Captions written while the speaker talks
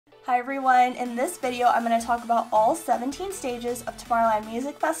Hi everyone, in this video I'm going to talk about all 17 stages of Tomorrowland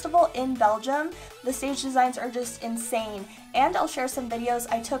Music Festival in Belgium. The stage designs are just insane, and I'll share some videos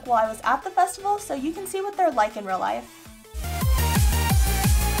I took while I was at the festival so you can see what they're like in real life.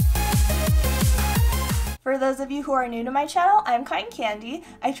 For those of you who are new to my channel, I'm Kind Candy.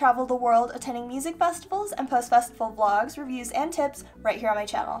 I travel the world attending music festivals and post festival vlogs, reviews, and tips right here on my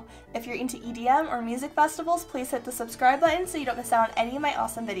channel. If you're into EDM or music festivals, please hit the subscribe button so you don't miss out on any of my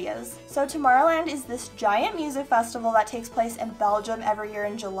awesome videos. So Tomorrowland is this giant music festival that takes place in Belgium every year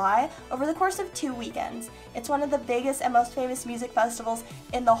in July over the course of 2 weekends. It's one of the biggest and most famous music festivals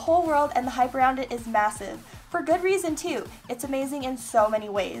in the whole world, and the hype around it is massive. For good reason too. It's amazing in so many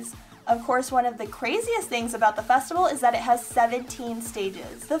ways. Of course, one of the craziest things about the festival is that it has 17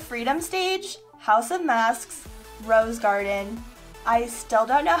 stages. The Freedom Stage, House of Masks, Rose Garden. I still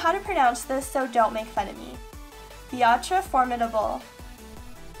don't know how to pronounce this, so don't make fun of me. Theatre Formidable.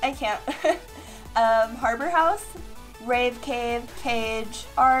 I can't. Harbor House, Rave Cave, Cage,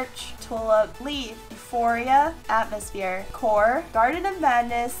 Arch, Tulip, Leaf, Euphoria, Atmosphere, Core, Garden of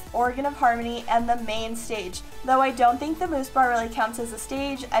Madness, Organ of Harmony, and the main stage. Though I don't think the Moose Bar really counts as a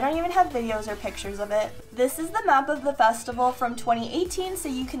stage, I don't even have videos or pictures of it. This is the map of the festival from 2018 so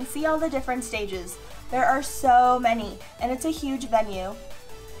you can see all the different stages. There are so many, and it's a huge venue.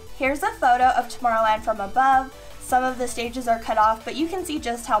 Here's a photo of Tomorrowland from above. Some of the stages are cut off, but you can see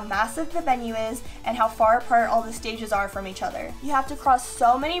just how massive the venue is and how far apart all the stages are from each other. You have to cross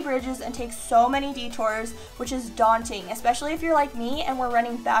so many bridges and take so many detours, which is daunting, especially if you're like me and we're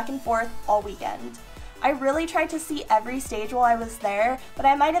running back and forth all weekend. I really tried to see every stage while I was there, but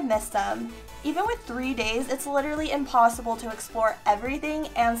I might have missed some. Even with 3 days, it's literally impossible to explore everything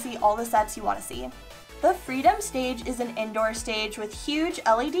and see all the sets you want to see. The Freedom Stage is an indoor stage with huge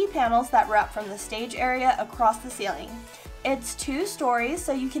LED panels that wrap from the stage area across the ceiling. It's 2 stories,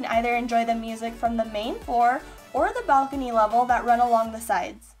 so you can either enjoy the music from the main floor or the balcony level that run along the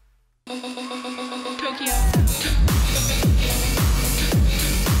sides. Tokyo.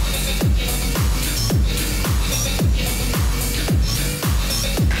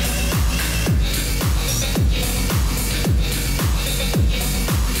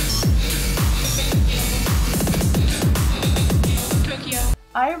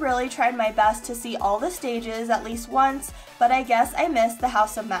 I really tried my best to see all the stages at least once, but I guess I missed the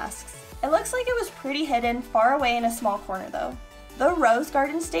House of Masks. It looks like it was pretty hidden, far away in a small corner though. The Rose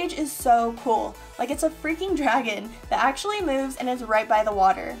Garden stage is so cool, like it's a freaking dragon that actually moves and is right by the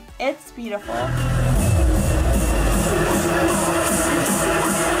water. It's beautiful.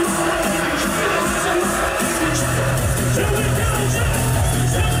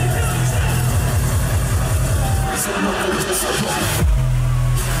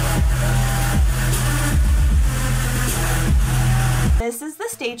 This is the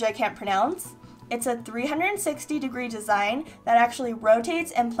stage I can't pronounce. It's a 360-degree design that actually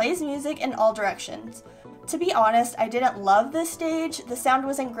rotates and plays music in all directions. To be honest, I didn't love this stage, the sound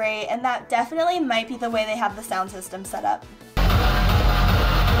wasn't great, and that definitely might be the way they have the sound system set up.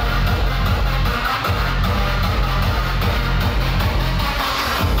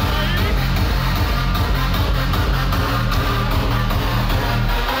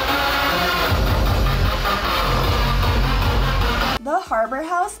 The Harbor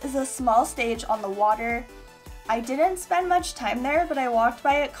House is a small stage on the water. I didn't spend much time there, but I walked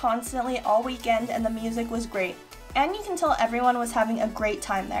by it constantly all weekend and the music was great. And you can tell everyone was having a great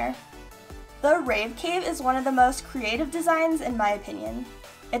time there. The Rave Cave is one of the most creative designs in my opinion.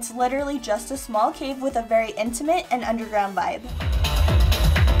 It's literally just a small cave with a very intimate and underground vibe.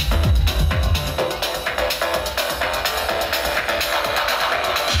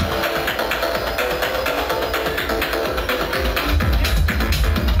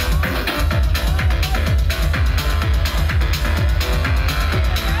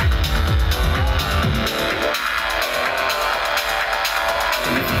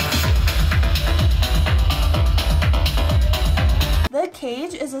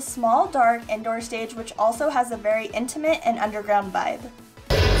 Cage is a small, dark, indoor stage which also has a very intimate and underground vibe.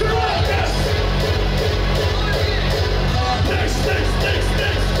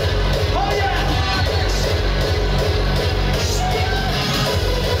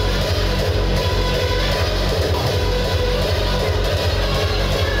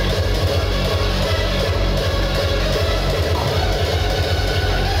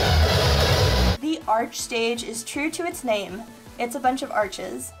 The Arch stage is true to its name. It's a bunch of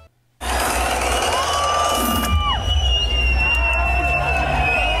arches.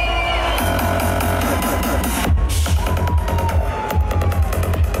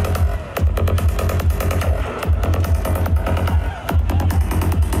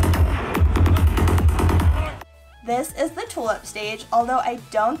 This is the tulip stage, although I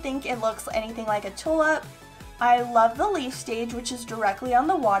don't think it looks anything like a tulip. I love the leaf stage, which is directly on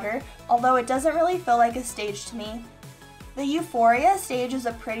the water, although it doesn't really feel like a stage to me. The Euphoria stage is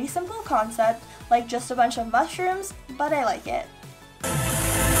a pretty simple concept, like just a bunch of mushrooms, but I like it.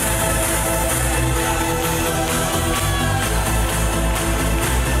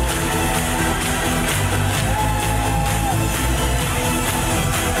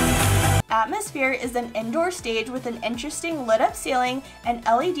 Atmosphere is an indoor stage with an interesting lit up ceiling and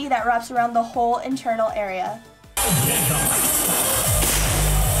LED that wraps around the whole internal area.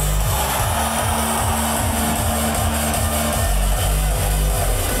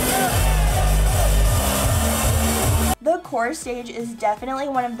 The core stage is definitely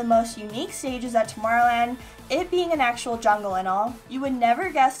one of the most unique stages at Tomorrowland, it being an actual jungle and all. You would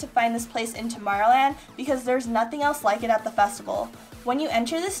never guess to find this place in Tomorrowland because there's nothing else like it at the festival. When you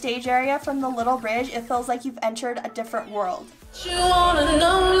enter the stage area from the little bridge, it feels like you've entered a different world. You wanna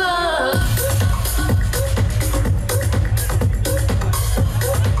know love.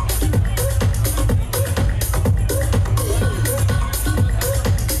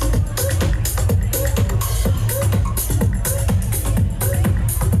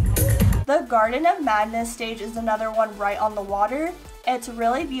 The Garden of Madness stage is another one right on the water. It's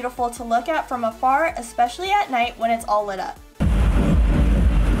really beautiful to look at from afar, especially at night when it's all lit up.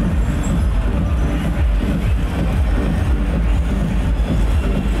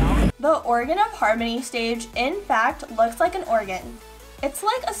 The Organ of Harmony stage, in fact, looks like an organ. It's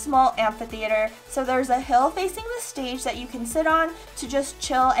like a small amphitheater, so there's a hill facing the stage that you can sit on to just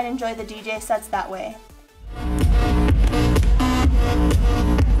chill and enjoy the DJ sets that way.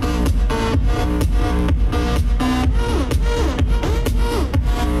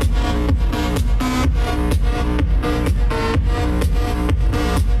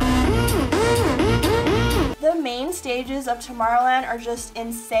 The main stages of Tomorrowland are just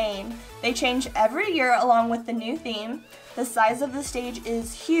insane. They change every year along with the new theme. The size of the stage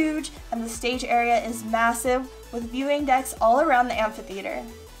is huge and the stage area is massive with viewing decks all around the amphitheater.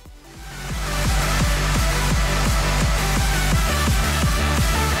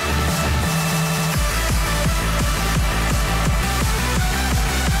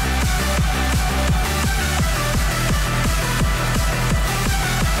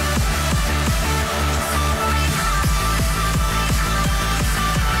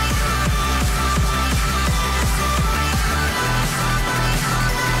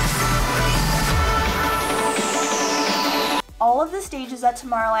 All of the stages at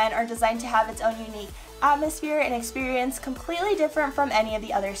Tomorrowland are designed to have its own unique atmosphere and experience completely different from any of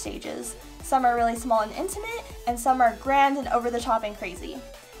the other stages. Some are really small and intimate, and some are grand and over the top and crazy.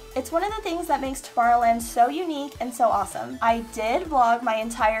 It's one of the things that makes Tomorrowland so unique and so awesome. I did vlog my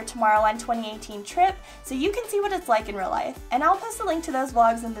entire Tomorrowland 2018 trip, so you can see what it's like in real life, and I'll post a link to those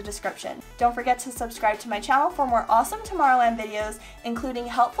vlogs in the description. Don't forget to subscribe to my channel for more awesome Tomorrowland videos, including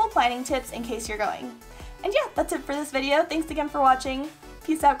helpful planning tips in case you're going. And yeah, that's it for this video. Thanks again for watching.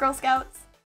 Peace out, Girl Scouts!